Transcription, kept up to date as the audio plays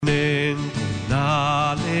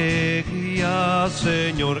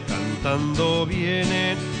Señor, cantando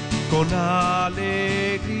vienen con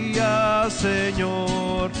alegría,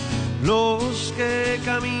 Señor. Los que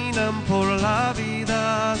caminan por la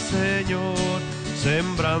vida, Señor,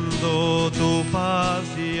 sembrando tu paz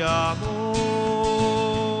y amor.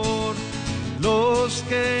 Los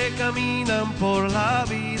que caminan por la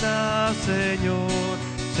vida, Señor,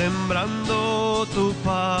 sembrando tu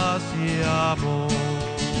paz y amor.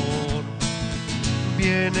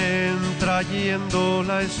 Vienen trayendo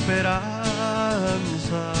la esperanza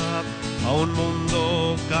a un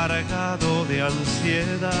mundo cargado de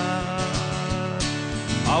ansiedad,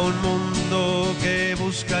 a un mundo que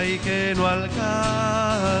busca y que no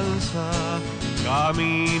alcanza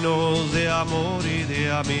caminos de amor y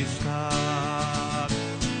de amistad.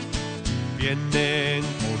 Vienen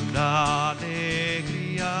con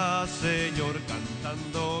alegría, Señor,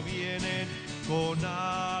 cantando vienen con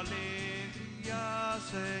alegría,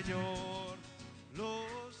 Señor.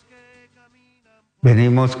 Los que caminan...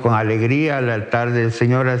 Venimos con alegría al altar del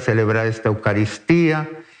Señor a celebrar esta Eucaristía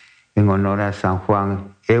en honor a San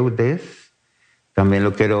Juan Eudes. También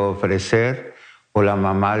lo quiero ofrecer por la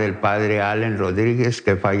mamá del padre Allen Rodríguez,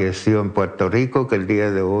 que falleció en Puerto Rico, que el día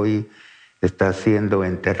de hoy está siendo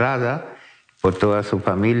enterrada, por toda su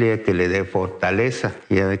familia, que le dé fortaleza,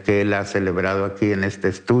 ya que él ha celebrado aquí en este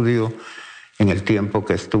estudio en el tiempo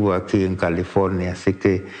que estuvo aquí en California. Así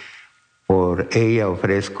que por ella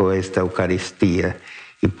ofrezco esta Eucaristía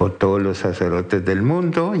y por todos los sacerdotes del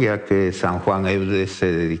mundo, ya que San Juan Eudes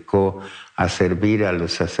se dedicó a servir a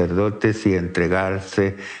los sacerdotes y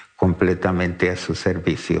entregarse completamente a su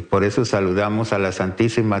servicio. Por eso saludamos a la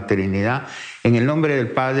Santísima Trinidad en el nombre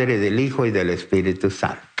del Padre, del Hijo y del Espíritu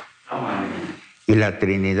Santo. Amén. Y la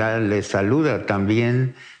Trinidad les saluda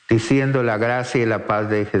también, diciendo la gracia y la paz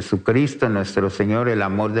de Jesucristo, nuestro Señor, el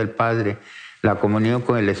amor del Padre, la comunión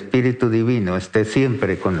con el Espíritu Divino, esté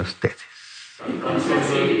siempre con ustedes.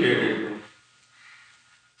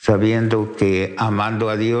 Sabiendo que amando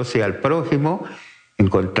a Dios y al prójimo,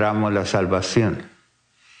 encontramos la salvación.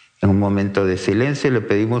 En un momento de silencio le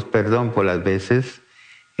pedimos perdón por las veces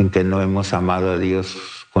en que no hemos amado a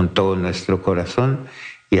Dios con todo nuestro corazón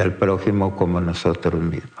y al prójimo como nosotros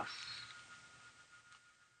mismos.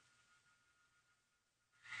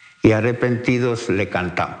 Y arrepentidos le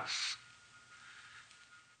cantamos.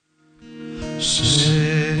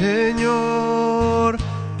 Señor,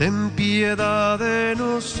 ten piedad de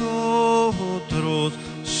nosotros.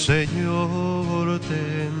 Señor,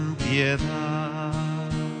 ten piedad.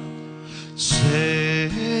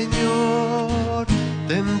 Señor,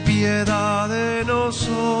 ten piedad de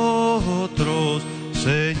nosotros.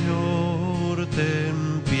 Señor,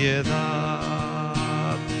 ten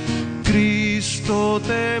piedad. Cristo,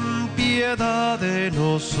 ten piedad de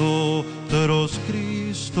nosotros.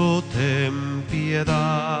 Cristo, ten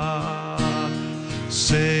piedad.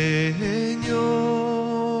 Señor,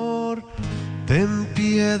 ten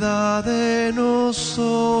piedad de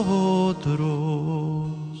nosotros.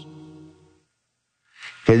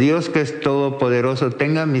 Que Dios, que es todopoderoso,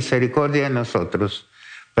 tenga misericordia de nosotros,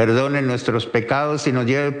 perdone nuestros pecados y nos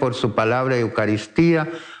lleve por su palabra y Eucaristía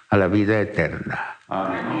a la vida eterna.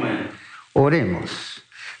 Amén. Oremos.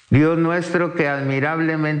 Dios nuestro, que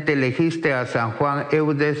admirablemente elegiste a San Juan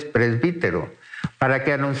Eudes, presbítero, para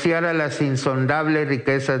que anunciara las insondables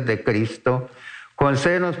riquezas de Cristo,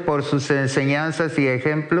 concédenos por sus enseñanzas y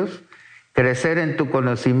ejemplos crecer en tu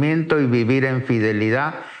conocimiento y vivir en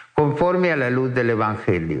fidelidad conforme a la luz del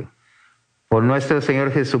Evangelio. Por nuestro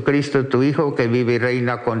Señor Jesucristo, tu Hijo, que vive y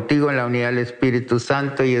reina contigo en la unidad del Espíritu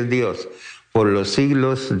Santo y es Dios por los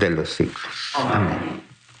siglos de los siglos. Amén.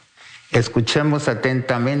 Escuchemos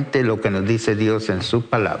atentamente lo que nos dice Dios en su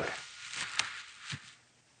palabra.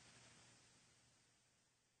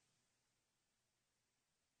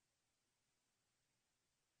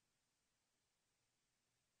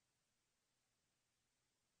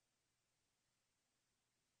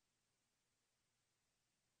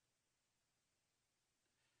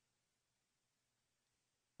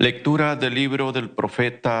 Lectura del libro del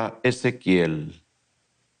profeta Ezequiel.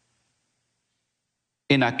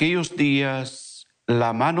 En aquellos días,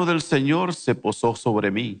 la mano del Señor se posó sobre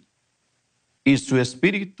mí, y su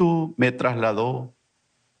espíritu me trasladó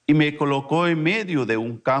y me colocó en medio de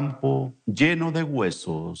un campo lleno de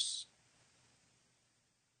huesos.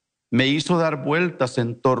 Me hizo dar vueltas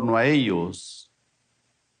en torno a ellos.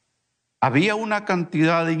 Había una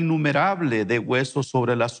cantidad innumerable de huesos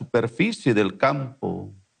sobre la superficie del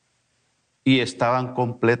campo, y estaban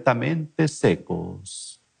completamente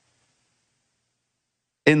secos.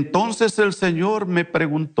 Entonces el Señor me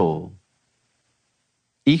preguntó: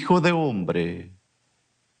 Hijo de hombre,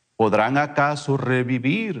 ¿podrán acaso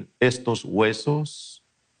revivir estos huesos?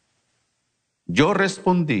 Yo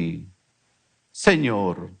respondí,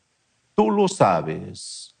 Señor, tú lo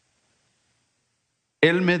sabes.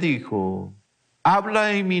 Él me dijo,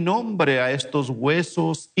 habla en mi nombre a estos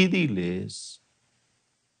huesos y diles,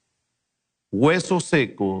 huesos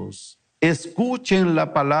secos, escuchen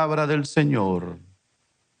la palabra del Señor.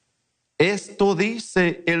 Esto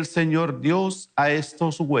dice el Señor Dios a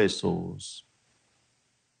estos huesos.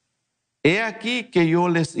 He aquí que yo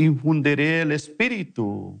les infundiré el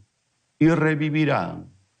espíritu y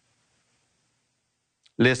revivirán.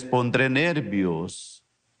 Les pondré nervios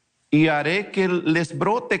y haré que les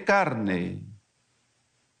brote carne.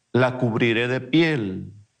 La cubriré de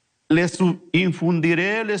piel. Les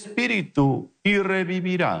infundiré el espíritu y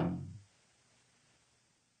revivirán.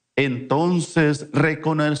 Entonces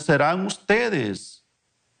reconocerán ustedes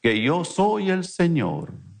que yo soy el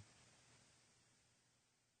Señor.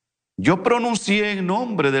 Yo pronuncié en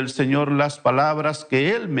nombre del Señor las palabras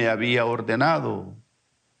que Él me había ordenado,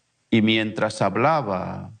 y mientras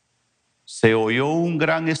hablaba, se oyó un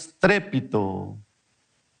gran estrépito,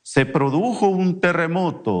 se produjo un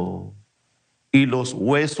terremoto, y los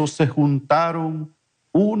huesos se juntaron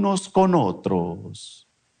unos con otros.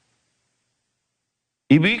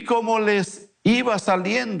 Y vi cómo les iba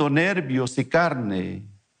saliendo nervios y carne,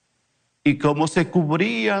 y cómo se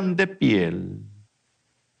cubrían de piel,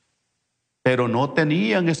 pero no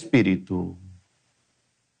tenían espíritu.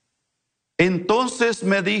 Entonces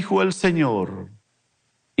me dijo el Señor,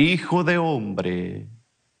 Hijo de hombre,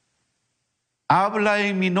 habla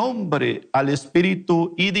en mi nombre al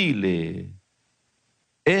espíritu y dile,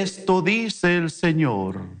 esto dice el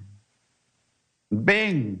Señor,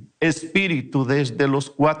 ven, espíritu, desde los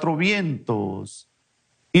cuatro vientos,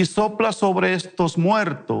 y sopla sobre estos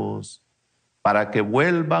muertos, para que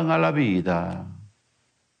vuelvan a la vida.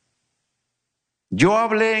 Yo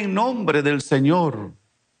hablé en nombre del Señor,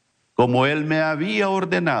 como Él me había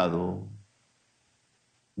ordenado.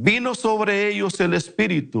 Vino sobre ellos el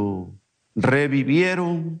Espíritu,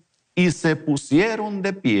 revivieron y se pusieron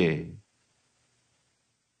de pie.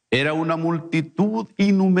 Era una multitud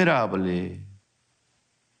innumerable.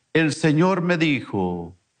 El Señor me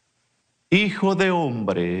dijo, Hijo de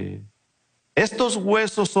hombre, estos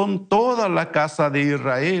huesos son toda la casa de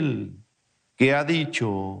Israel, que ha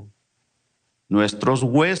dicho, nuestros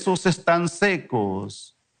huesos están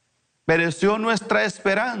secos, pereció nuestra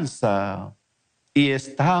esperanza y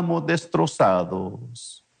estamos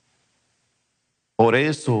destrozados. Por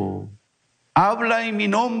eso, habla en mi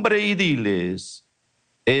nombre y diles,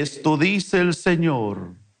 esto dice el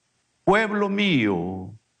Señor, pueblo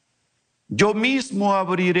mío, yo mismo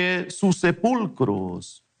abriré sus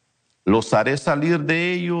sepulcros, los haré salir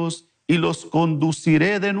de ellos y los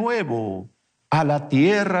conduciré de nuevo a la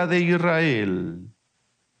tierra de Israel.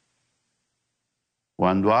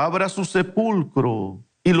 Cuando abra su sepulcro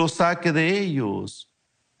y los saque de ellos,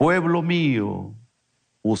 pueblo mío,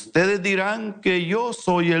 ustedes dirán que yo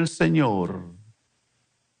soy el Señor.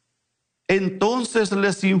 Entonces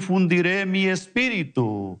les infundiré mi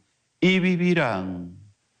espíritu y vivirán.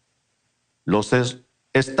 Los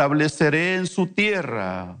estableceré en su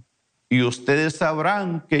tierra y ustedes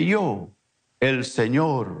sabrán que yo, el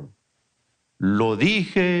Señor, lo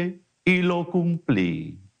dije y lo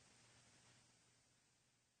cumplí.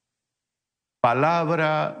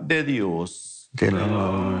 Palabra de Dios. Te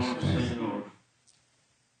alabamos, Señor.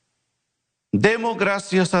 Demos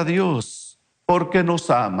gracias a Dios porque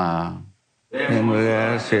nos ama. Demos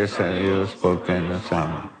gracias a Dios porque nos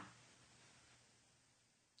ama.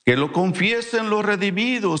 Que lo confiesen los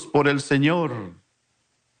redimidos por el Señor,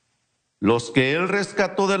 los que Él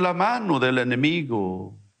rescató de la mano del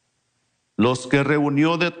enemigo, los que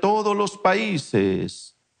reunió de todos los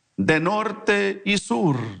países, de norte y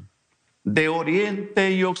sur, de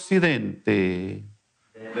oriente y occidente.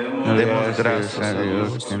 Demos gracias a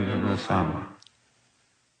Dios que nos ama.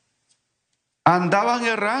 Andaban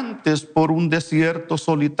errantes por un desierto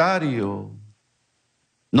solitario.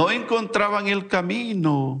 No encontraban el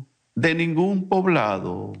camino de ningún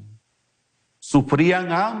poblado.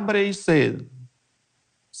 Sufrían hambre y sed.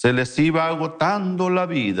 Se les iba agotando la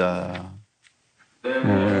vida.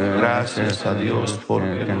 Gracias a Dios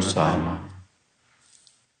porque nos ama.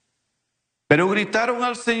 Pero gritaron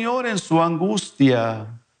al Señor en su angustia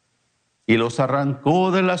y los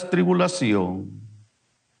arrancó de la tribulación.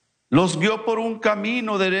 Los guió por un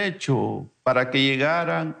camino derecho para que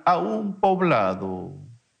llegaran a un poblado.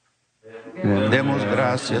 Demos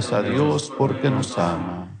gracias a Dios porque nos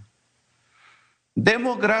ama.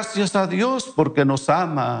 Demos gracias a Dios porque nos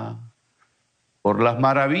ama. por las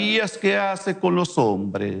maravillas que hace con los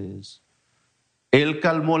hombres. Él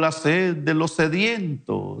calmó la sed de los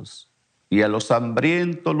sedientos y a los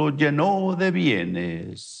hambrientos los llenó de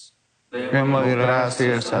bienes. Demos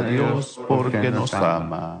Gracias a Dios porque nos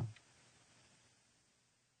ama.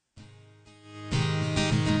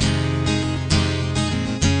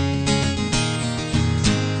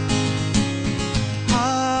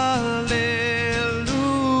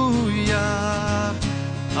 Aleluya,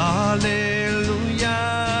 aleluya,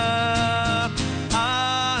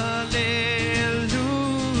 aleluya,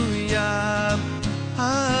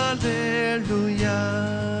 aleluya.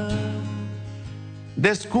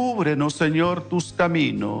 Descúbrenos, Señor, tus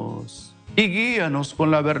caminos y guíanos con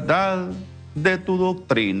la verdad de tu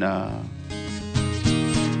doctrina.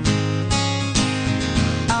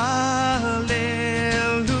 Aleluya,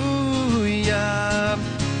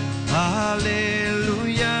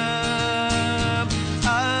 aleluya,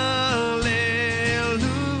 aleluya,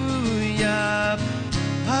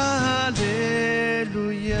 aleluya.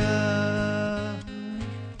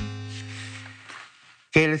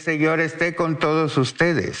 Que el Señor esté con todos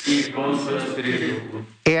ustedes. Y con su espíritu.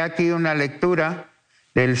 He aquí una lectura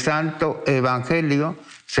del Santo Evangelio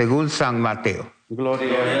según San Mateo.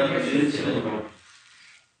 Gloria a ti, Señor.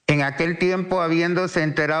 En aquel tiempo, habiéndose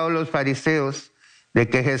enterado los fariseos de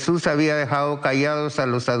que Jesús había dejado callados a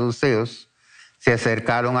los saduceos, se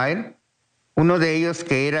acercaron a él. Uno de ellos,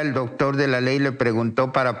 que era el doctor de la ley, le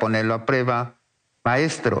preguntó para ponerlo a prueba: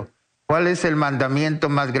 Maestro, ¿cuál es el mandamiento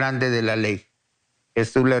más grande de la ley?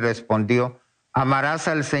 Jesús le respondió: amarás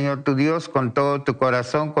al Señor tu Dios con todo tu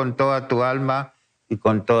corazón, con toda tu alma y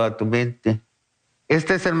con toda tu mente.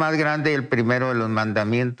 Este es el más grande y el primero de los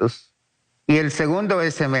mandamientos. Y el segundo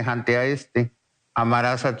es semejante a este: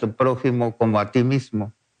 amarás a tu prójimo como a ti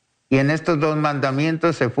mismo. Y en estos dos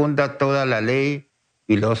mandamientos se funda toda la ley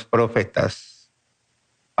y los profetas.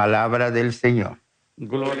 Palabra del Señor.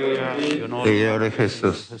 Gloria a ti, Señor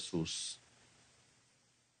Jesús. Jesús.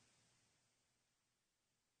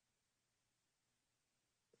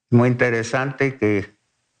 Muy interesante que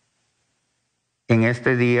en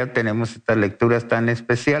este día tenemos estas lecturas tan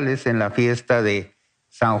especiales en la fiesta de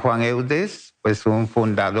San Juan Eudes, pues un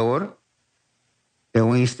fundador de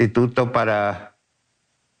un instituto para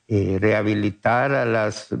rehabilitar a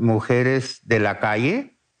las mujeres de la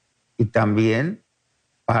calle y también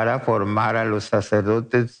para formar a los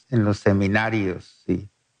sacerdotes en los seminarios. ¿Sí?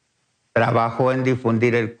 Trabajó en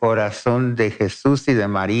difundir el corazón de Jesús y de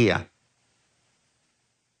María,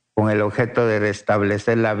 con el objeto de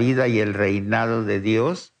restablecer la vida y el reinado de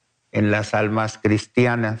Dios en las almas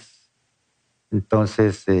cristianas.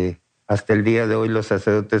 Entonces, hasta el día de hoy los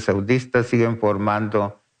sacerdotes saudistas siguen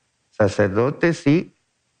formando sacerdotes y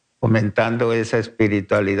fomentando esa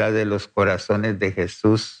espiritualidad de los corazones de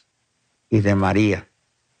Jesús y de María.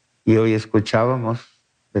 Y hoy escuchábamos,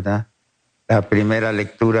 ¿verdad?, la primera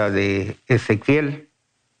lectura de Ezequiel,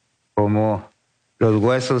 como los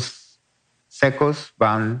huesos secos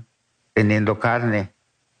van teniendo carne,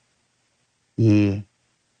 y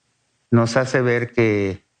nos hace ver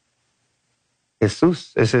que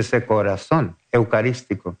Jesús es ese corazón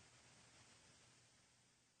eucarístico.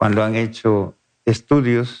 Cuando han hecho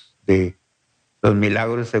estudios de los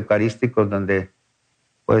milagros eucarísticos donde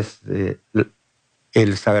pues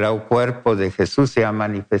el sagrado cuerpo de Jesús se ha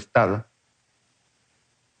manifestado,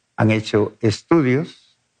 han hecho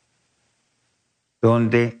estudios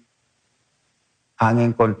donde han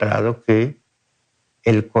encontrado que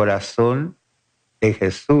el corazón de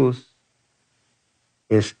Jesús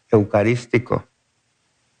es eucarístico,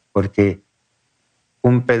 porque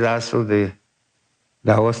un pedazo de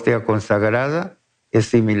la hostia consagrada es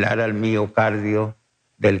similar al miocardio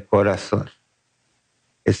del corazón,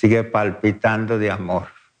 que sigue palpitando de amor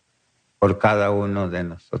por cada uno de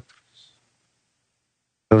nosotros.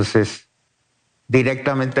 Entonces,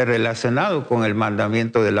 directamente relacionado con el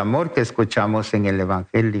mandamiento del amor que escuchamos en el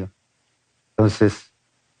Evangelio. Entonces,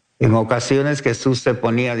 en ocasiones Jesús se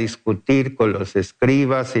ponía a discutir con los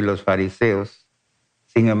escribas y los fariseos.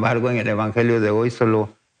 Sin embargo, en el Evangelio de hoy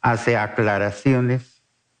solo hace aclaraciones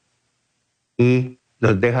y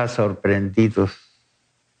los deja sorprendidos,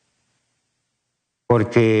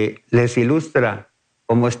 porque les ilustra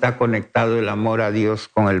cómo está conectado el amor a Dios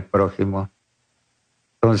con el prójimo.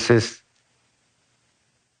 Entonces,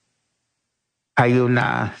 hay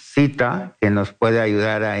una cita que nos puede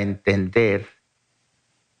ayudar a entender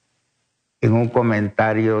en un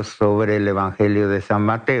comentario sobre el Evangelio de San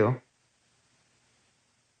Mateo,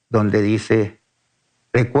 donde dice: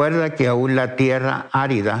 recuerda que aún la tierra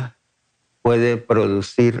árida puede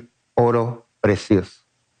producir oro precioso.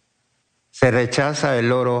 Se rechaza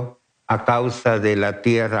el oro a causa de la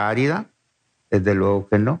tierra árida? Desde luego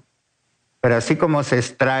que no. Pero así como se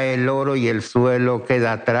extrae el oro y el suelo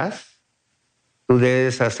queda atrás, tú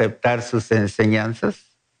debes aceptar sus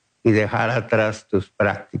enseñanzas y dejar atrás tus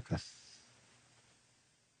prácticas.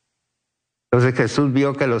 Entonces Jesús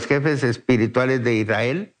vio que los jefes espirituales de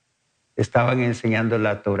Israel estaban enseñando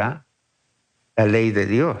la Torá, la ley de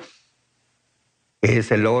Dios, que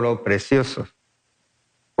es el oro precioso,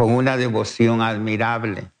 con una devoción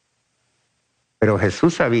admirable. Pero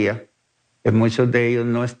Jesús sabía que muchos de ellos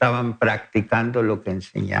no estaban practicando lo que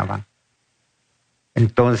enseñaban.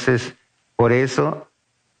 Entonces, por eso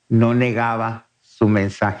no negaba su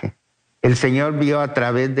mensaje. El Señor vio a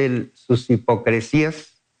través de sus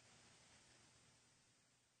hipocresías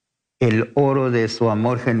el oro de su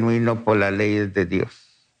amor genuino por las leyes de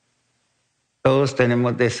Dios. Todos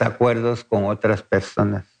tenemos desacuerdos con otras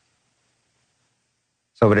personas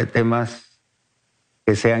sobre temas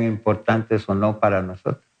que sean importantes o no para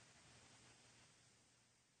nosotros.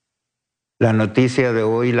 La noticia de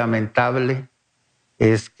hoy lamentable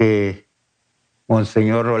es que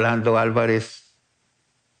Monseñor Rolando Álvarez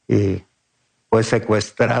fue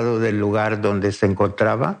secuestrado del lugar donde se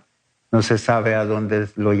encontraba. No se sabe a dónde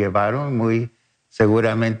lo llevaron. Muy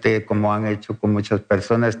seguramente, como han hecho con muchas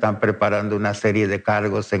personas, están preparando una serie de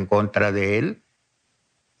cargos en contra de él.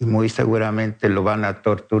 Y muy seguramente lo van a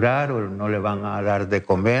torturar o no le van a dar de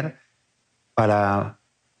comer para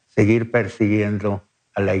seguir persiguiendo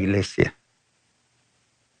a la iglesia.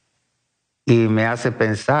 Y me hace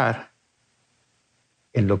pensar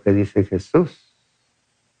en lo que dice Jesús.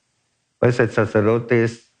 Pues el sacerdote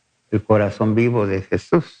es el corazón vivo de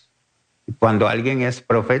Jesús. Y cuando alguien es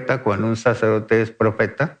profeta, cuando un sacerdote es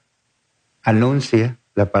profeta, anuncia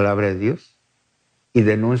la palabra de Dios y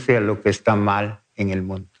denuncia lo que está mal en el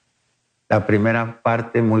mundo. La primera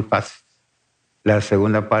parte muy fácil, la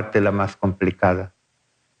segunda parte la más complicada.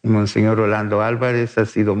 Y Monseñor Rolando Álvarez ha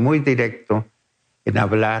sido muy directo en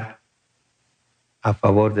hablar a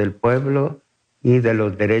favor del pueblo y de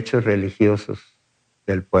los derechos religiosos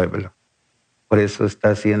del pueblo. Por eso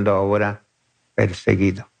está siendo ahora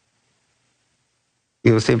perseguido.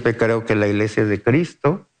 Yo siempre creo que la Iglesia de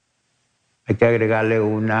Cristo hay que agregarle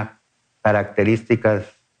unas características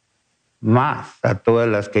más a todas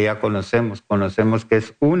las que ya conocemos. Conocemos que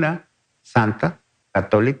es una santa,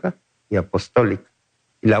 católica y apostólica.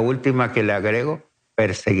 Y la última que le agrego,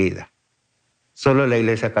 perseguida. Solo la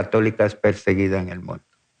Iglesia Católica es perseguida en el mundo.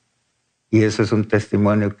 Y eso es un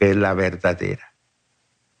testimonio que es la verdadera.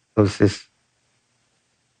 Entonces,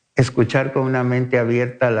 escuchar con una mente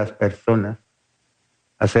abierta a las personas,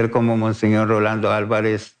 hacer como Monseñor Rolando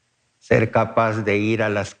Álvarez, ser capaz de ir a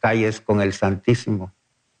las calles con el Santísimo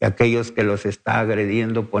y aquellos que los está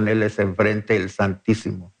agrediendo, ponerles enfrente el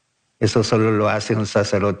Santísimo. Eso solo lo hace un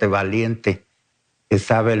sacerdote valiente que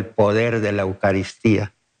sabe el poder de la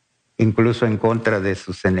Eucaristía, incluso en contra de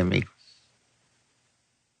sus enemigos.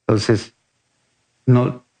 Entonces,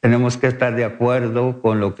 no tenemos que estar de acuerdo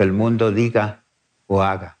con lo que el mundo diga o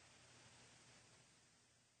haga.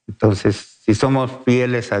 Entonces, si somos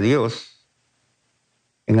fieles a Dios,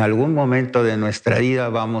 en algún momento de nuestra vida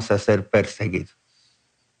vamos a ser perseguidos.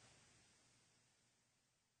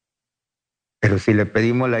 Pero si le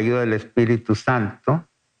pedimos la ayuda del Espíritu Santo,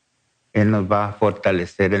 Él nos va a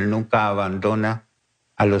fortalecer. Él nunca abandona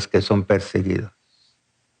a los que son perseguidos.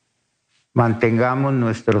 Mantengamos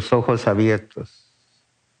nuestros ojos abiertos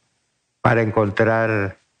para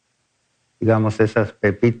encontrar, digamos, esas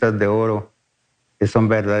pepitas de oro que son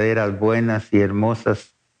verdaderas, buenas y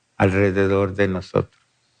hermosas alrededor de nosotros.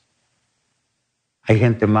 Hay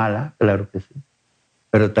gente mala, claro que sí,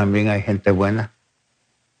 pero también hay gente buena.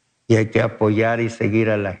 Y hay que apoyar y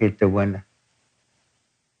seguir a la gente buena.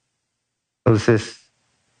 Entonces,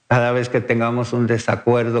 cada vez que tengamos un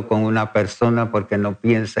desacuerdo con una persona porque no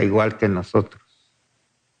piensa igual que nosotros,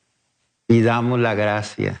 pidamos la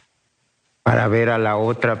gracia para ver a la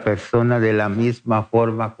otra persona de la misma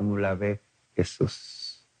forma como la ve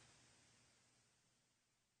Jesús.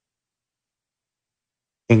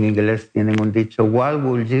 En inglés tienen un dicho, what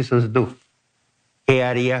would Jesus do? ¿Qué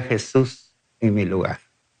haría Jesús en mi lugar?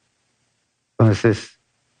 Entonces,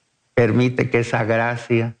 permite que esa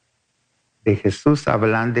gracia de Jesús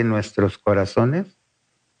ablande nuestros corazones,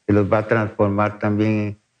 que los va a transformar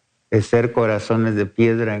también de ser corazones de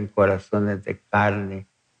piedra en corazones de carne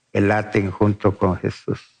que laten junto con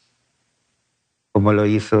Jesús, como lo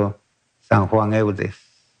hizo San Juan Eudes,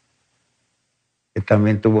 que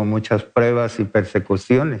también tuvo muchas pruebas y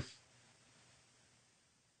persecuciones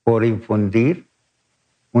por infundir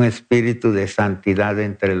un espíritu de santidad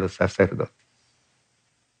entre los sacerdotes.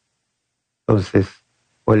 Entonces,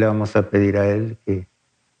 Hoy le vamos a pedir a Él que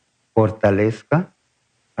fortalezca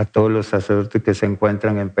a todos los sacerdotes que se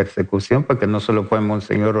encuentran en persecución, porque no solo fue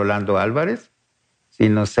Monseñor Rolando Álvarez,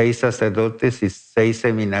 sino 6 sacerdotes y 6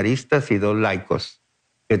 seminaristas y 2 laicos,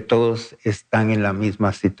 que todos están en la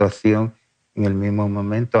misma situación en el mismo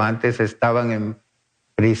momento. Antes estaban en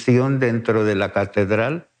prisión dentro de la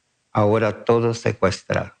catedral, ahora todos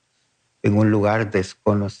secuestrados en un lugar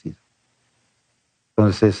desconocido.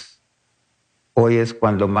 Entonces, hoy es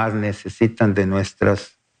cuando más necesitan de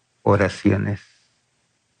nuestras oraciones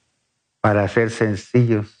para ser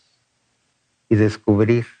sencillos y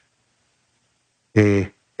descubrir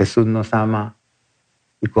que Jesús nos ama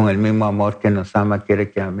y con el mismo amor que nos ama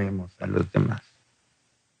quiere que amemos a los demás.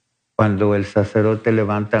 Cuando el sacerdote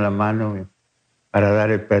levanta la mano para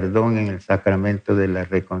dar el perdón en el sacramento de la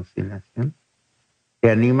reconciliación, te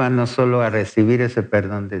anima no solo a recibir ese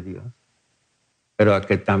perdón de Dios, pero a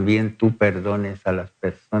que también tú perdones a las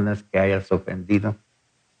personas que hayas ofendido.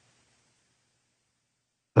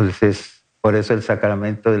 Entonces, por eso el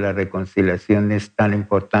sacramento de la reconciliación es tan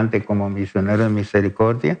importante. Como misionero de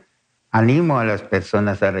misericordia, animo a las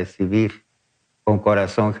personas a recibir con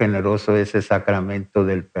corazón generoso ese sacramento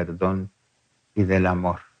del perdón y del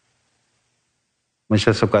amor.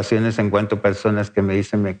 Muchas ocasiones encuentro personas que me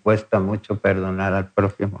dicen, me cuesta mucho perdonar al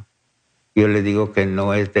prójimo. Yo le digo que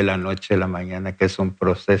no es de la noche a la mañana, que es un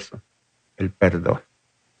proceso, el perdón.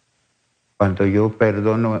 Cuando yo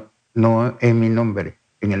perdono, no en mi nombre,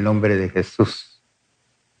 en el nombre de Jesús,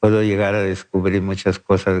 puedo llegar a descubrir muchas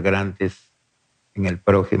cosas grandes en el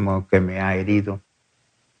prójimo que me ha herido.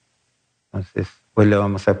 Entonces, hoy le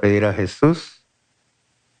vamos a pedir a Jesús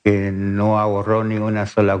que no ahorró ni una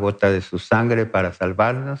sola gota de su sangre para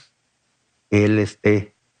salvarnos, que Él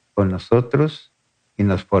esté con nosotros y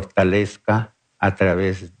nos fortalezca a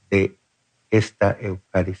través de esta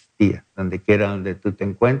Eucaristía. Donde quiera donde tú te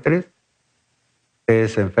encuentres,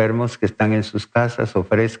 ustedes enfermos que están en sus casas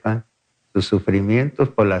ofrezcan sus sufrimientos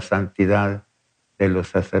por la santidad de los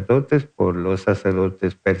sacerdotes, por los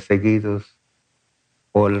sacerdotes perseguidos,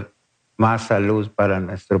 por más salud para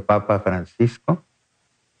nuestro Papa Francisco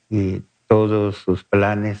y todos sus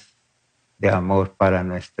planes de amor para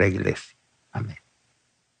nuestra Iglesia. Amén.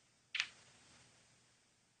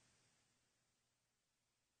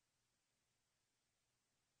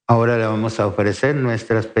 Ahora le vamos a ofrecer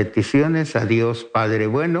nuestras peticiones a Dios Padre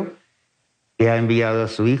bueno, que ha enviado a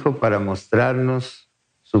su Hijo para mostrarnos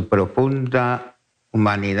su profunda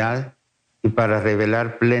humanidad y para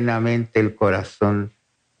revelar plenamente el corazón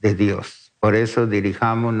de Dios. Por eso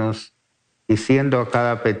dirijámonos diciendo a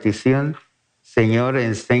cada petición, Señor,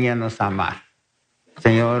 enséñanos a amar.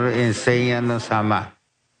 Señor, enséñanos a amar.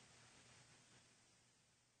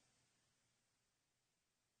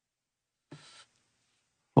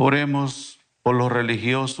 Oremos por los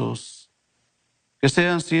religiosos, que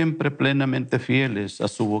sean siempre plenamente fieles a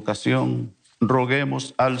su vocación.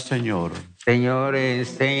 Roguemos al Señor. Señor,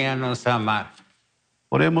 enséñanos a amar.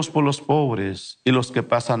 Oremos por los pobres y los que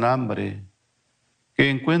pasan hambre, que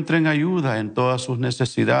encuentren ayuda en todas sus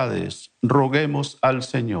necesidades. Roguemos al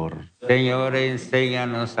Señor. Señor,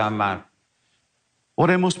 enséñanos a amar.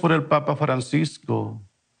 Oremos por el Papa Francisco,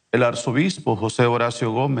 el arzobispo José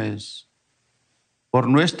Horacio Gómez, por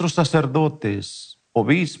nuestros sacerdotes,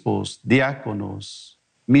 obispos, diáconos,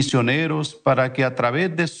 misioneros, para que a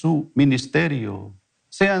través de su ministerio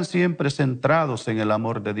sean siempre centrados en el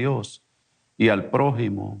amor de Dios y al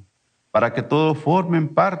prójimo, para que todos formen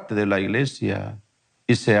parte de la Iglesia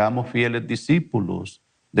y seamos fieles discípulos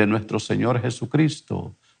de nuestro Señor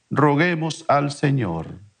Jesucristo. Roguemos al Señor.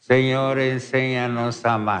 Señor, enséñanos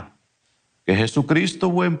a amar. Que Jesucristo,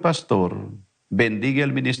 buen pastor, bendiga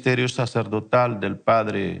el ministerio sacerdotal del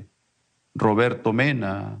Padre Roberto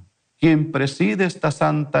Mena, quien preside esta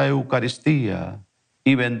Santa Eucaristía,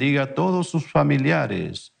 y bendiga a todos sus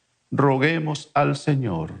familiares. Roguemos al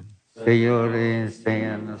Señor. Señor,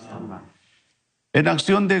 enséñanos a amar. En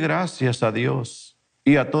acción de gracias a Dios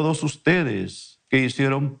y a todos ustedes que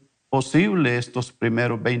hicieron posible estos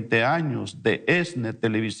primeros 20 años de ESNE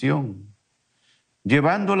Televisión,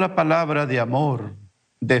 llevando la palabra de amor,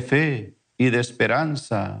 de fe y de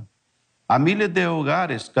esperanza a miles de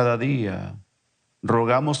hogares cada día,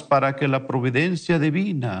 rogamos para que la providencia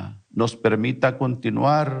divina nos permita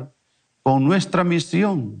continuar con nuestra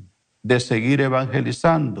misión de seguir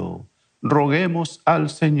evangelizando. Roguemos al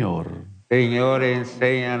Señor. Señor,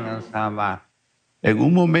 enséñanos a amar. En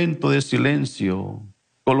un momento de silencio,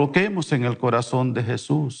 coloquemos en el corazón de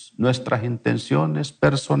Jesús nuestras intenciones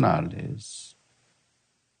personales.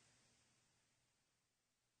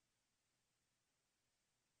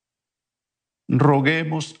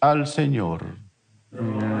 Roguemos al Señor.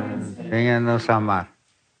 Enséñanos a amar.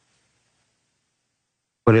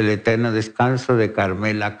 Por el eterno descanso de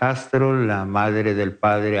Carmela Castro, la madre del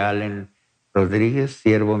padre Allen Rodríguez,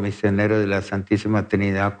 siervo misionero de la Santísima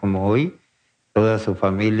Trinidad como hoy, toda su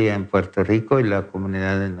familia en Puerto Rico y la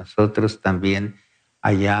comunidad de nosotros también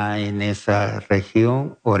allá en esa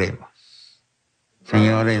región, oremos.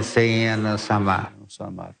 Señor, enséñanos a amar.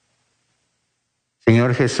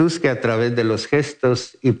 Señor Jesús, que a través de los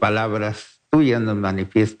gestos y palabras tuyas nos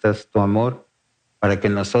manifiestas tu amor para que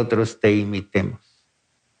nosotros te imitemos.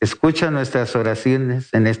 Escucha nuestras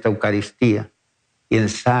oraciones en esta Eucaristía y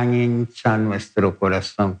ensancha nuestro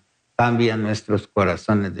corazón. Cambia nuestros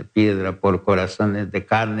corazones de piedra por corazones de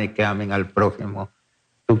carne que amen al prójimo.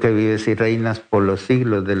 Tú que vives y reinas por los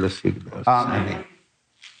siglos de los siglos. Amén.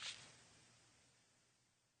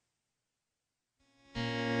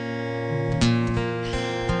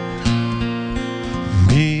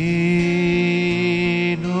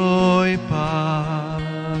 Vino y paz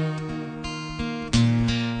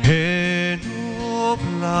en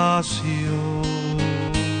oblación,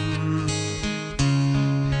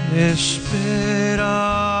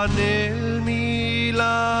 esperan el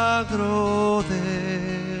milagro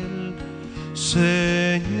del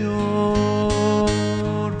Señor.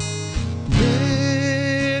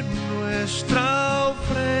 Ven nuestra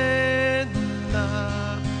ofrenda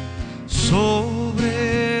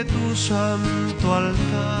sobre tu santo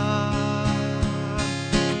altar.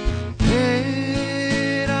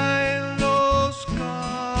 Era en los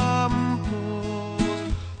campos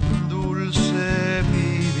dulce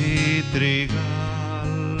viditrigal,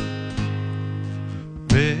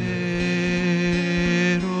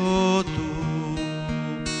 pero tú,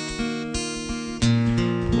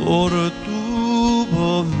 por tu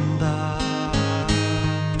bondad,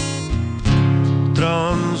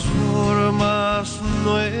 transformas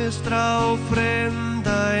nuestra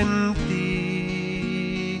ofrenda en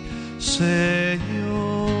ti,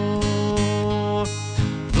 Señor.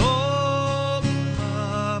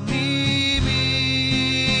 Toma mi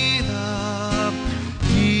vida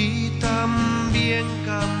y también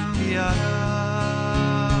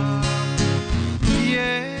cambiará.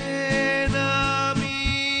 Llena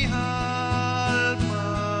mi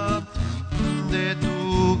alma de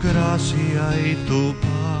tu gracia y tu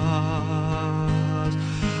paz.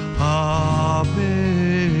 Amén.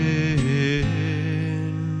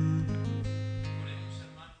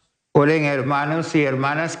 Oren, hermanos y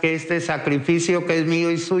hermanas, que este sacrificio que es mío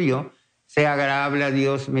y suyo sea agradable a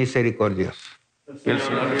Dios misericordioso. Que el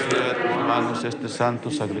Señor reciba de tus manos este santo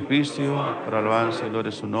sacrificio para alabanza y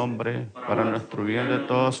gloria de su nombre, para nuestro bien de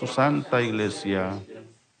toda su santa iglesia.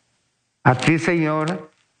 A ti,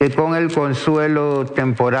 Señor, que con el consuelo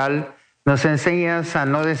temporal nos enseñas a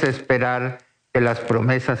no desesperar de las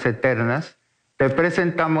promesas eternas, te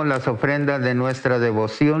presentamos las ofrendas de nuestra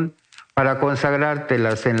devoción para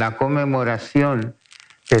consagrártelas en la conmemoración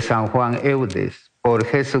de San Juan Eudes, por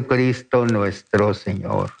Jesucristo nuestro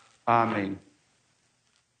Señor. Amén.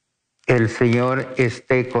 El Señor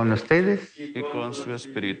esté con ustedes. Y con su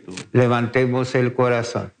espíritu. Levantemos el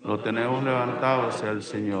corazón. Lo tenemos levantado hacia el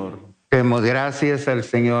Señor. Demos gracias al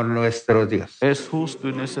Señor nuestro Dios. Es justo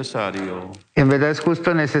y necesario. En verdad es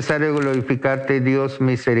justo y necesario glorificarte, Dios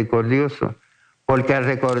misericordioso, porque al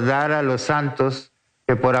recordar a los santos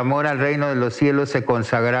que por amor al reino de los cielos se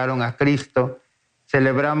consagraron a Cristo,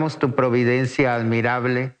 celebramos tu providencia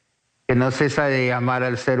admirable, que no cesa de llamar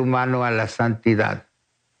al ser humano a la santidad,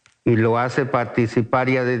 y lo hace participar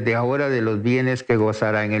ya desde ahora de los bienes que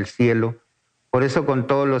gozará en el cielo. Por eso con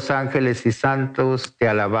todos los ángeles y santos te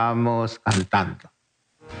alabamos cantando.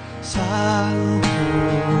 Santo,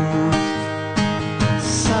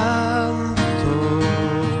 santo,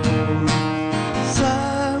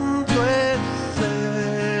 santo es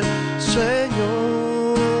el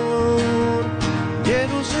Señor.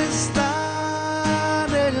 Llenos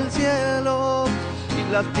están el cielo y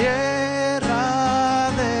la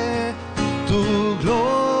tierra de tu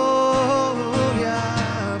gloria.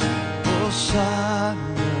 Hosana,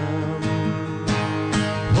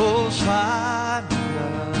 Hosana,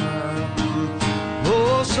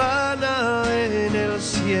 Hosana en el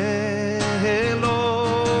cielo.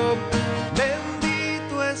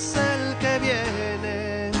 Bendito es el que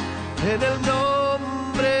viene en el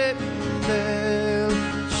nombre del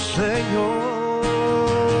Señor.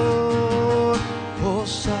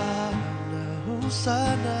 Hosana,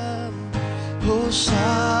 Hosana,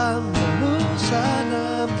 Hosana,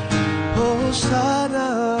 Hosana,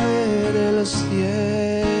 Hosana en el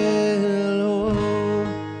cielo.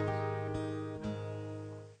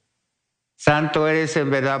 Santo eres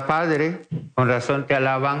en verdad, Padre, con razón te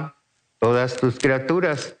alaban todas tus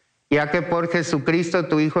criaturas, ya que por Jesucristo,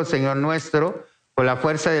 tu Hijo, Señor nuestro, con la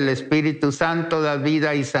fuerza del Espíritu Santo, das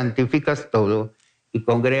vida y santificas todo, y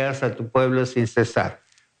congregas a tu pueblo sin cesar,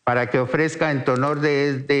 para que ofrezca en tu honor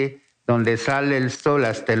desde donde sale el sol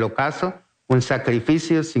hasta el ocaso, un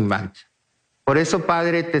sacrificio sin mancha. Por eso,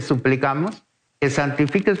 Padre, te suplicamos que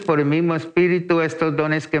santifiques por el mismo Espíritu estos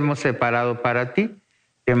dones que hemos separado para ti,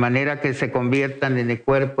 de manera que se conviertan en el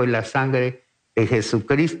cuerpo y la sangre de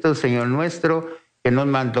Jesucristo, Señor nuestro, que nos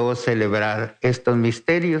mandó celebrar estos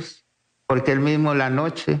misterios, porque él mismo la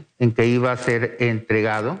noche en que iba a ser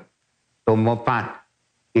entregado, tomó pan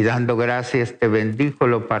y dando gracias te bendijo,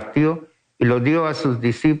 lo partió y lo dio a sus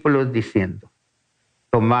discípulos diciendo: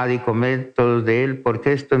 tomad y comed todos de él,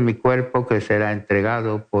 porque esto es mi cuerpo que será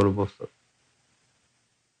entregado por vosotros.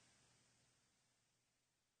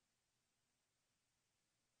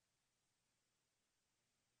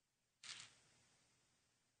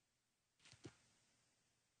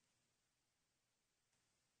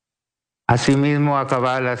 Asimismo,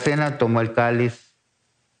 acabada la cena, tomó el cáliz,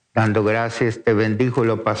 dando gracias, te bendijo,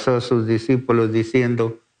 lo pasó a sus discípulos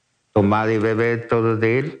diciendo: tomad y bebed todos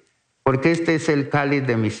de él, porque este es el cáliz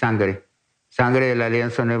de mi sangre, sangre de la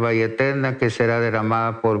alianza nueva y eterna, que será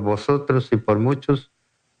derramada por vosotros y por muchos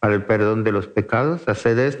para el perdón de los pecados.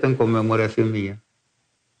 Haced esto en conmemoración mía.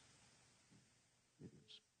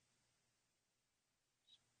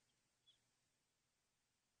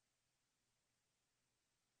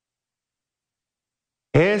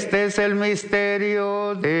 Este es el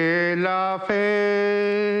misterio de la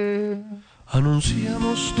fe.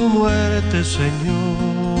 Anunciamos tu muerte,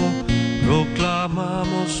 Señor,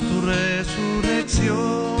 proclamamos tu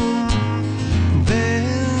resurrección.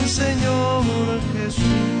 Ven, Señor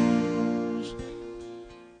Jesús.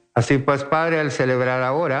 Así pues, Padre, al celebrar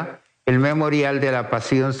ahora el memorial de la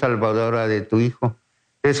pasión salvadora de tu Hijo,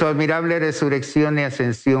 de su admirable resurrección y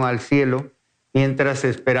ascensión al cielo, mientras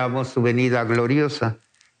esperamos su venida gloriosa,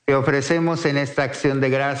 te ofrecemos en esta acción de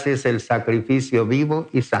gracias el sacrificio vivo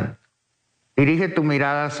y santo. Dirige tu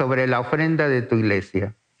mirada sobre la ofrenda de tu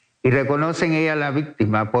iglesia y reconoce en ella la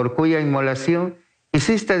víctima por cuya inmolación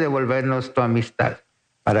hiciste devolvernos tu amistad,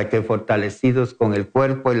 para que fortalecidos con el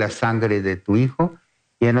cuerpo y la sangre de tu Hijo,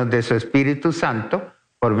 llenos de su Espíritu Santo,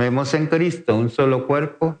 formemos en Cristo un solo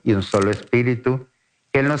cuerpo y un solo espíritu,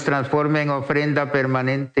 que Él nos transforme en ofrenda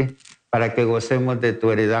permanente para que gocemos de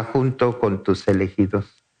tu heredad junto con tus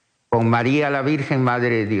elegidos. Con María la Virgen,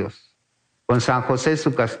 Madre de Dios, con San José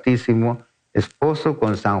su castísimo esposo,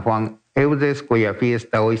 con San Juan Eudes, cuya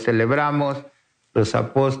fiesta hoy celebramos, los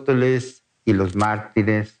apóstoles y los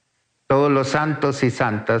mártires, todos los santos y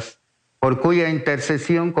santas, por cuya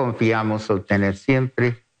intercesión confiamos obtener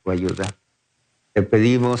siempre tu ayuda. Te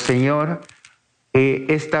pedimos, Señor, que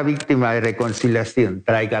esta víctima de reconciliación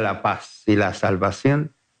traiga la paz y la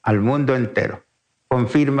salvación al mundo entero.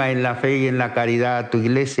 Confirma en la fe y en la caridad a tu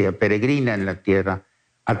iglesia peregrina en la tierra,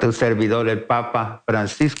 a tu servidor el Papa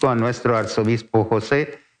Francisco, a nuestro arzobispo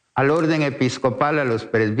José, al orden episcopal, a los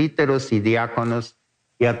presbíteros y diáconos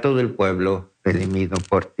y a todo el pueblo redimido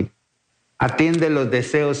por ti. Atiende los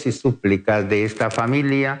deseos y súplicas de esta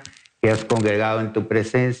familia que has congregado en tu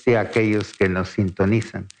presencia, a aquellos que nos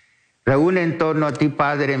sintonizan. Reúne en torno a ti,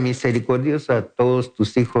 Padre misericordioso, a todos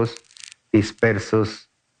tus hijos dispersos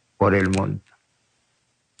por el mundo.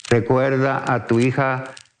 Recuerda a tu hija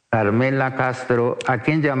Carmela Castro, a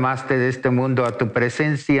quien llamaste de este mundo a tu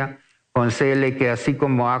presencia. Concédele que así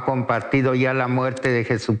como ha compartido ya la muerte de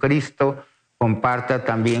Jesucristo, comparta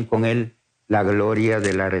también con él la gloria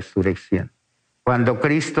de la resurrección. Cuando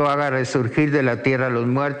Cristo haga resurgir de la tierra a los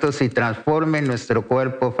muertos y transforme nuestro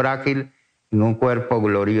cuerpo frágil en un cuerpo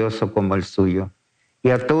glorioso como el suyo. Y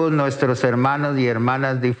a todos nuestros hermanos y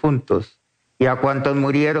hermanas difuntos, y a cuantos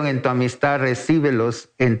murieron en tu amistad, recíbelos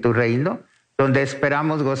en tu reino, donde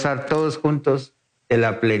esperamos gozar todos juntos de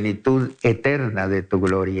la plenitud eterna de tu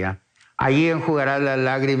gloria. Allí enjugarás las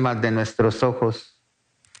lágrimas de nuestros ojos,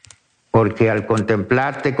 porque al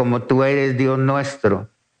contemplarte como tú eres, Dios nuestro,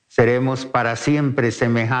 seremos para siempre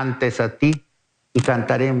semejantes a ti y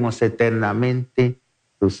cantaremos eternamente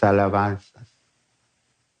tus alabanzas.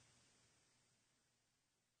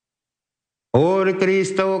 Por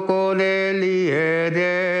Cristo, con Él y en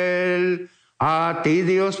Él, a ti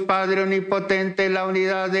Dios Padre Omnipotente, la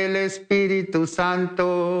unidad del Espíritu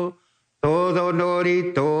Santo, todo honor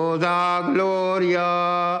y toda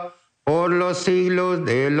gloria, por los siglos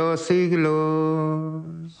de los siglos.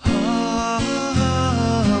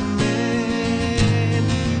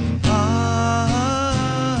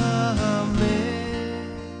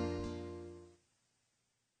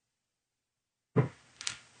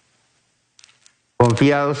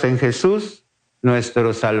 Confiados en Jesús,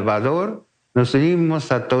 nuestro Salvador, nos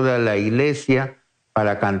unimos a toda la Iglesia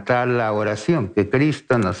para cantar la oración que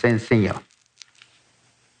Cristo nos enseñó.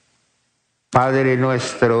 Padre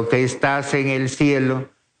nuestro que estás en el cielo,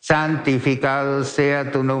 santificado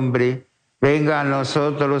sea tu nombre. Venga a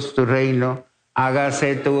nosotros tu reino.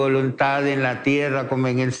 Hágase tu voluntad en la tierra como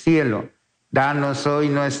en el cielo. Danos hoy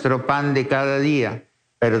nuestro pan de cada día.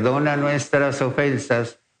 Perdona nuestras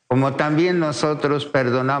ofensas, como también nosotros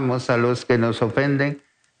perdonamos a los que nos ofenden.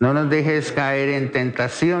 No nos dejes caer en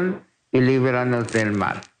tentación y líbranos del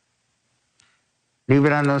mal.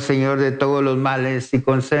 Líbranos, Señor, de todos los males y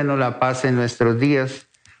concédenos la paz en nuestros días,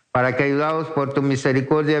 para que, ayudados por tu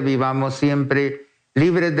misericordia, vivamos siempre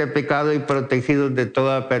libres de pecado y protegidos de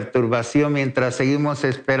toda perturbación, mientras seguimos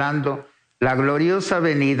esperando la gloriosa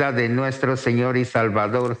venida de nuestro Señor y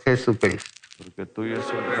Salvador Jesucristo. Porque tuyo es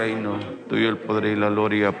el reino, tuyo el poder y la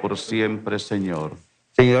gloria por siempre, Señor.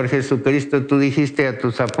 Señor Jesucristo, tú dijiste a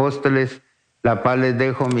tus apóstoles: la paz les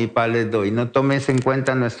dejo, mi paz les doy. No tomes en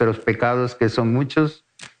cuenta nuestros pecados, que son muchos,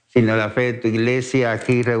 sino la fe de tu iglesia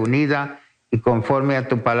aquí reunida, y conforme a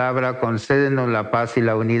tu palabra concédenos la paz y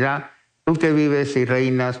la unidad, tú que vives y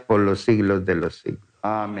reinas por los siglos de los siglos.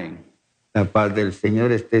 Amén. La paz del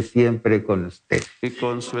Señor esté siempre con ustedes. Y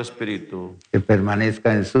con su espíritu. Que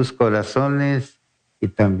permanezca en sus corazones y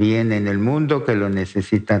también en el mundo que lo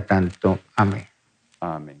necesita tanto. Amén.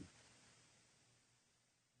 Amén.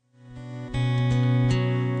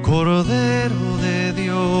 Cordero de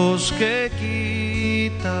Dios que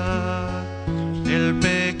quita el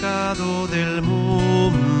pecado del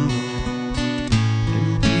mundo,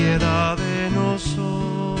 ten piedad de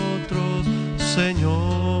nosotros,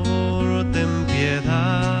 Señor, ten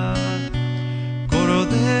piedad.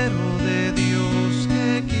 Cordero de Dios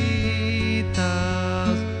que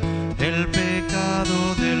quitas el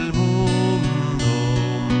pecado del mundo,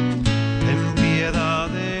 ten piedad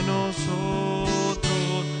de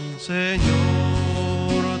nosotros,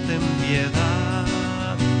 Señor, ten piedad.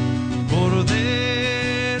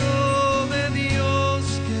 Cordero de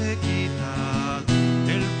Dios que quitas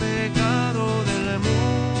el pecado del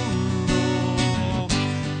mundo,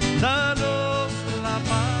 danos la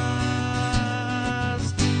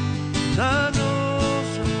paz, danos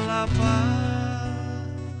la paz.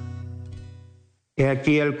 He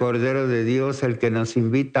aquí el Cordero de Dios, el que nos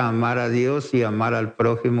invita a amar a Dios y amar al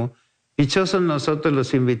prójimo. Dichosos nosotros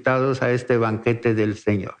los invitados a este banquete del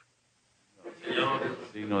Señor.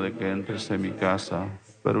 Digno de que entres en mi casa,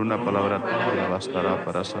 pero una palabra tuya bastará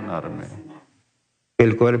para sanarme. Que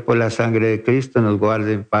el cuerpo y la sangre de Cristo nos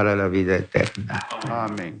guarden para la vida eterna.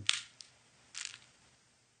 Amén.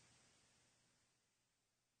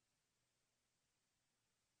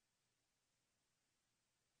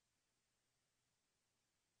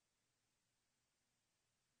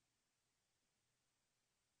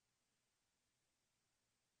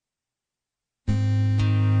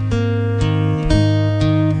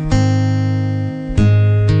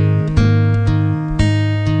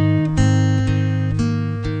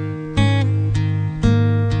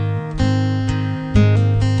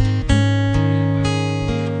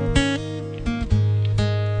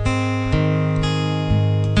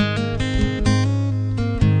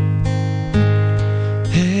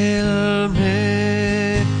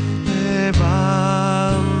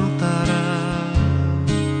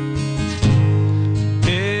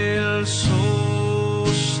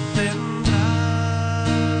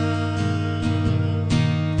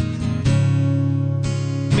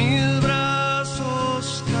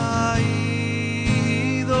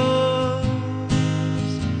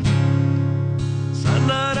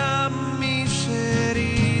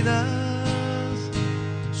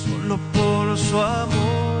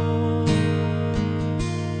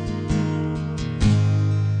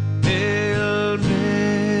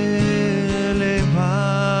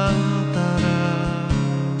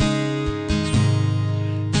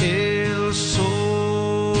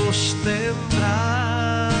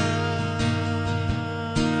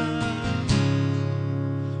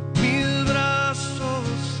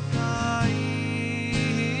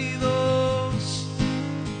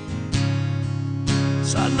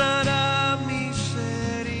 Sanará mis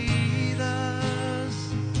heridas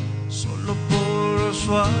solo por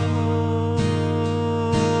su amor.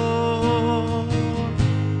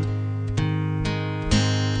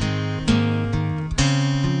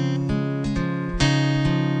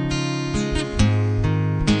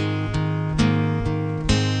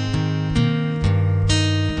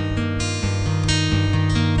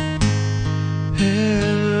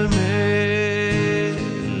 Él me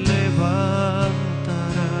levantará,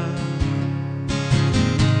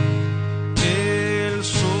 Él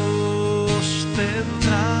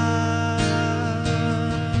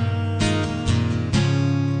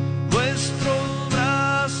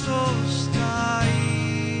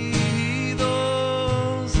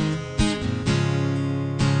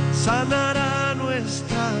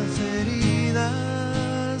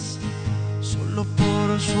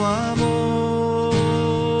por su amor.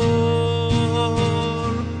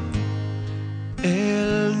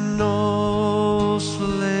 Él nos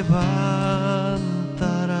levantará,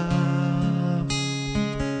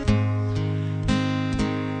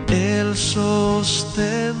 Él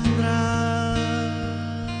sostendrá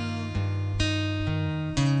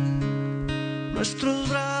nuestros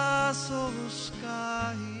brazos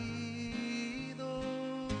caídos.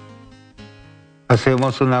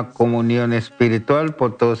 Hacemos una comunión espiritual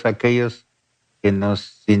por todos aquellos que nos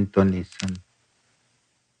sintonizan.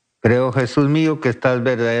 Creo, Jesús mío, que estás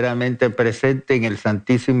verdaderamente presente en el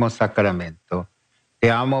Santísimo Sacramento.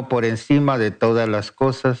 Te amo por encima de todas las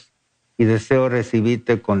cosas y deseo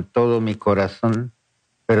recibirte con todo mi corazón,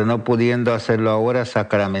 pero no pudiendo hacerlo ahora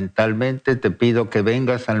sacramentalmente, te pido que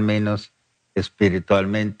vengas al menos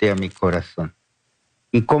espiritualmente a mi corazón.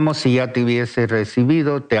 Y como si ya te hubiese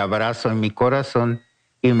recibido, te abrazo en mi corazón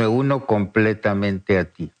y me uno completamente a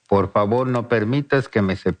ti. Por favor, no permitas que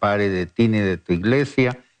me separe de ti ni de tu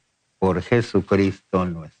iglesia, por Jesucristo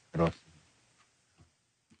nuestro Señor.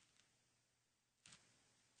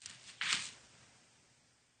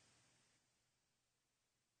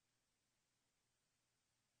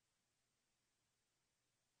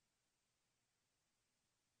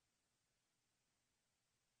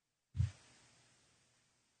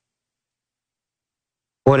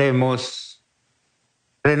 Oremos.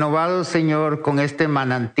 Renovado, Señor, con este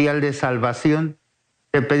manantial de salvación,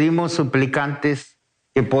 te pedimos suplicantes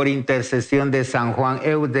que por intercesión de San Juan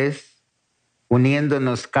Eudes,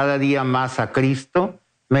 uniéndonos cada día más a Cristo,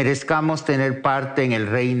 merezcamos tener parte en el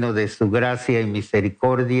reino de su gracia y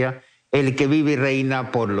misericordia, el que vive y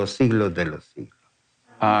reina por los siglos de los siglos.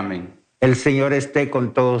 Amén. El Señor esté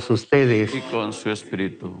con todos ustedes. Y con su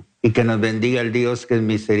espíritu. Y que nos bendiga el Dios que es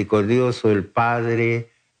misericordioso, el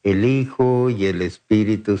Padre, el Hijo y el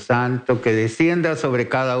Espíritu Santo, que descienda sobre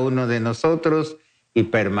cada uno de nosotros y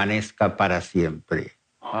permanezca para siempre.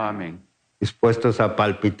 Amén. Dispuestos a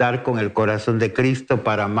palpitar con el corazón de Cristo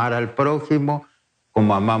para amar al prójimo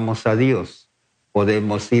como amamos a Dios,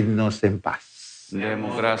 podemos irnos en paz.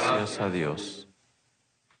 Demos gracias a Dios.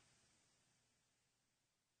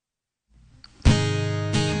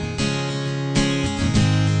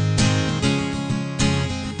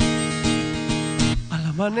 Al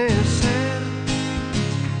amanecer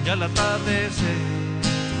y al atardecer,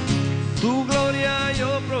 tu gloria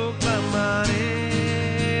yo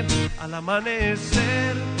proclamaré. Al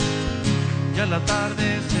amanecer y al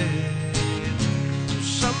atardecer, tu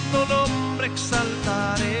santo nombre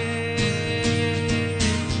exaltaré.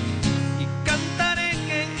 Y cantaré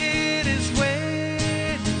que eres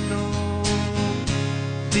bueno,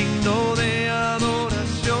 digno de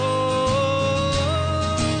adoración,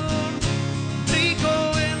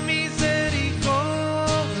 rico en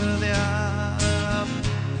misericordia,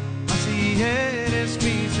 así eres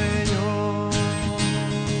mi Señor.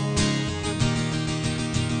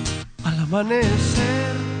 Al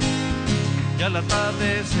amanecer y al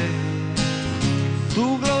atardecer,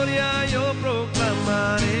 tu gloria yo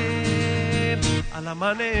proclamaré. Al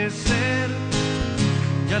amanecer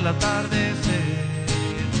y al atardecer,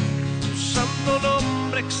 tu santo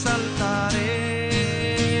nombre exaltaré.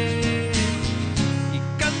 Y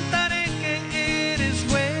cantaré que eres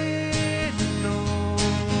bueno,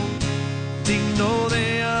 digno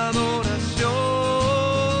de adoración,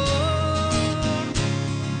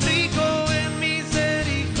 rico en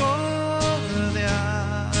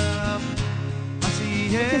misericordia,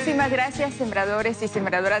 así es. Muchísimas gracias, sembradores y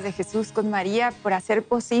sembradoras de Jesús con María, por hacer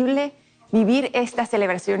posible vivir esta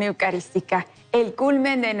celebración eucarística, el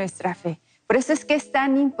culmen de nuestra fe. Por eso es que es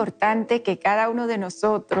tan importante que cada uno de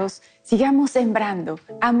nosotros sigamos sembrando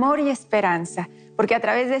amor y esperanza, porque a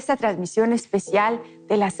través de esta transmisión especial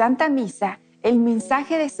de la Santa Misa, el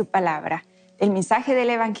mensaje de su palabra, el mensaje del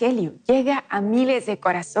Evangelio, llega a miles de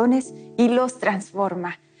corazones y los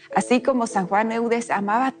transforma. Así como San Juan Eudes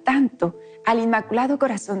amaba tanto al Inmaculado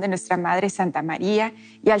Corazón de nuestra Madre Santa María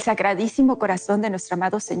y al Sacradísimo Corazón de nuestro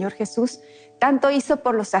amado Señor Jesús, tanto hizo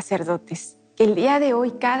por los sacerdotes, que el día de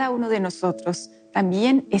hoy cada uno de nosotros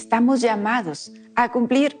también estamos llamados a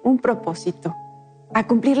cumplir un propósito, a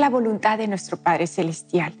cumplir la voluntad de nuestro Padre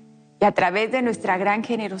Celestial y a través de nuestra gran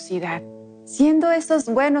generosidad, siendo esos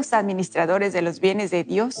buenos administradores de los bienes de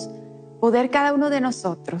Dios, poder cada uno de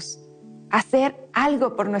nosotros hacer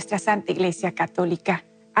algo por nuestra Santa Iglesia Católica,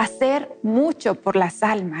 hacer mucho por las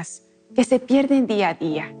almas que se pierden día a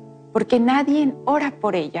día, porque nadie ora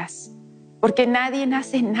por ellas, porque nadie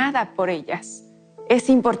hace nada por ellas. Es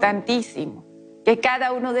importantísimo que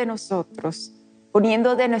cada uno de nosotros,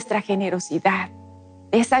 poniendo de nuestra generosidad,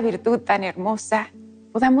 esa virtud tan hermosa,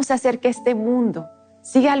 podamos hacer que este mundo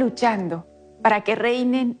siga luchando para que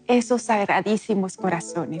reinen esos sagradísimos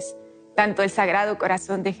corazones, tanto el Sagrado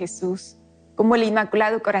Corazón de Jesús como el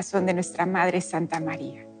Inmaculado Corazón de nuestra Madre Santa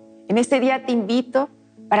María. En este día te invito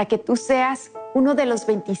para que tú seas uno de los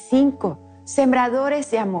 25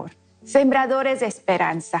 sembradores de amor, sembradores de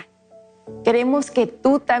esperanza. Queremos que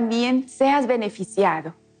tú también seas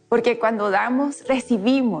beneficiado, porque cuando damos,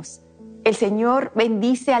 recibimos. El Señor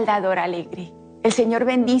bendice al dador alegre. El Señor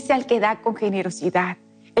bendice al que da con generosidad.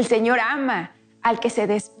 El Señor ama al que se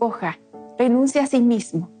despoja, renuncia a sí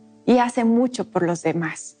mismo y hace mucho por los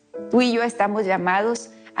demás. Tú y yo estamos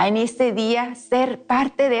llamados a en este día ser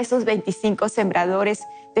parte de esos 25 sembradores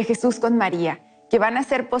de Jesús con María, que van a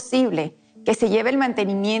hacer posible que se lleve el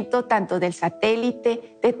mantenimiento tanto del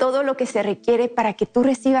satélite, de todo lo que se requiere para que tú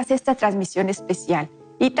recibas esta transmisión especial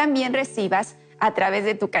y también recibas a través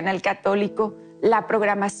de tu canal católico la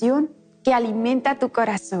programación que alimenta tu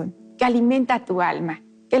corazón, que alimenta tu alma,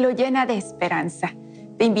 que lo llena de esperanza.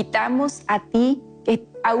 Te invitamos a ti, que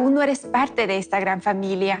aún no eres parte de esta gran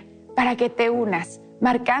familia, para que te unas,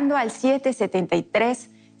 marcando al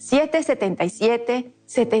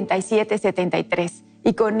 773-777-7773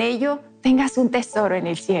 y con ello tengas un tesoro en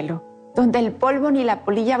el cielo, donde el polvo ni la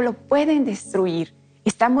polilla lo pueden destruir.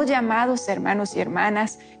 Estamos llamados, hermanos y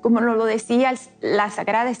hermanas, como nos lo decía la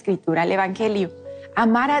Sagrada Escritura, el Evangelio,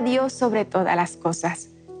 amar a Dios sobre todas las cosas,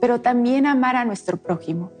 pero también amar a nuestro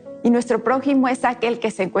prójimo. Y nuestro prójimo es aquel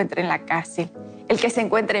que se encuentra en la cárcel, el que se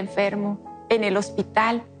encuentra enfermo, en el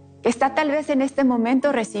hospital, que está tal vez en este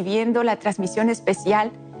momento recibiendo la transmisión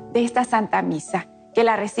especial de esta Santa Misa, que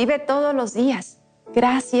la recibe todos los días,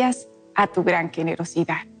 gracias a tu gran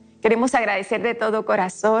generosidad. Queremos agradecer de todo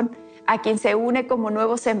corazón a quien se une como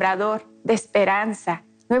nuevo sembrador de esperanza,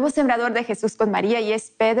 nuevo sembrador de Jesús con María, y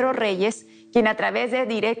es Pedro Reyes, quien a través de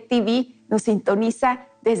DirecTV nos sintoniza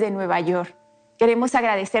desde Nueva York. Queremos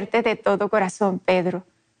agradecerte de todo corazón, Pedro.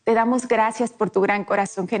 Te damos gracias por tu gran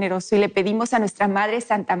corazón generoso y le pedimos a nuestra Madre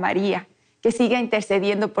Santa María que siga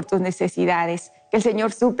intercediendo por tus necesidades, que el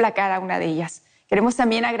Señor supla cada una de ellas. Queremos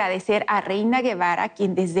también agradecer a Reina Guevara,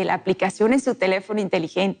 quien desde la aplicación en su teléfono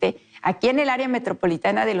inteligente, aquí en el área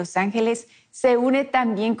metropolitana de Los Ángeles, se une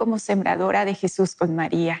también como sembradora de Jesús con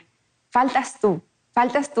María. Faltas tú,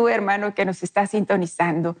 hermano, que nos estás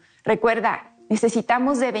sintonizando. Recuerda,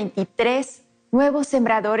 necesitamos de 23 nuevos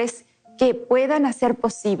sembradores que puedan hacer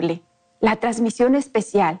posible la transmisión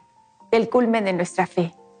especial del culmen de nuestra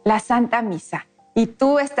fe, la Santa Misa. Y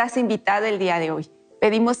tú estás invitado el día de hoy.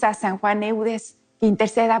 Pedimos a San Juan Eudes que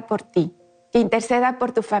interceda por ti, que interceda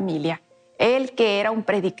por tu familia. Él que era un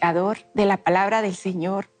predicador de la palabra del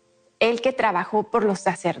Señor, él que trabajó por los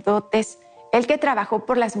sacerdotes, él que trabajó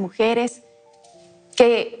por las mujeres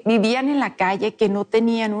que vivían en la calle, que no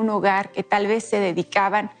tenían un hogar, que tal vez se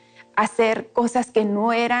dedicaban a hacer cosas que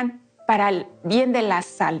no eran para el bien de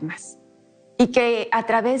las almas. Y que a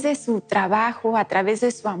través de su trabajo, a través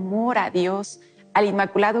de su amor a Dios, al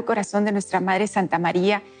Inmaculado Corazón de nuestra Madre Santa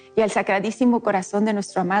María y al Sacradísimo Corazón de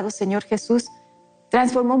nuestro amado Señor Jesús,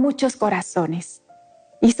 transformó muchos corazones,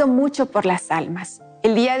 hizo mucho por las almas.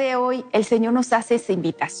 El día de hoy el Señor nos hace esa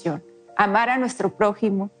invitación, amar a nuestro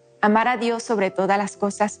prójimo, amar a Dios sobre todas las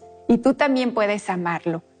cosas, y tú también puedes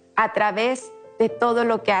amarlo a través de todo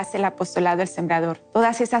lo que hace el apostolado del Sembrador,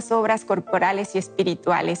 todas esas obras corporales y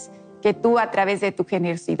espirituales que tú a través de tu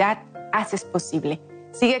generosidad haces posible.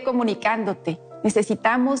 Sigue comunicándote.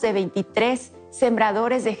 Necesitamos de 23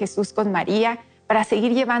 sembradores de Jesús con María para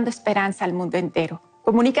seguir llevando esperanza al mundo entero.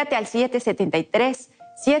 Comunícate al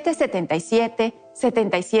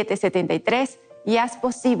 773-777-7773 y haz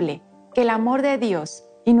posible que el amor de Dios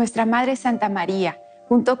y nuestra Madre Santa María,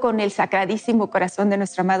 junto con el Sacradísimo Corazón de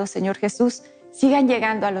nuestro amado Señor Jesús, sigan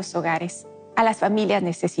llegando a los hogares, a las familias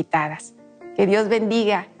necesitadas. Que Dios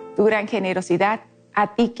bendiga tu gran generosidad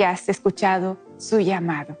a ti que has escuchado su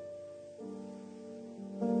llamado.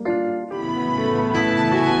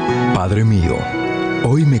 Padre mío,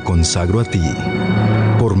 hoy me consagro a ti,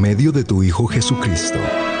 por medio de tu Hijo Jesucristo.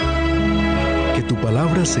 Que tu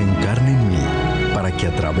palabra se encarne en mí, para que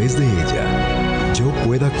a través de ella yo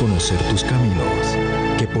pueda conocer tus caminos.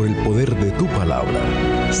 Que por el poder de tu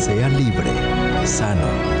palabra sea libre, sano,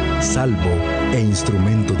 salvo e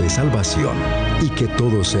instrumento de salvación, y que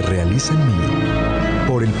todo se realice en mí,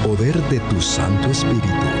 por el poder de tu Santo Espíritu.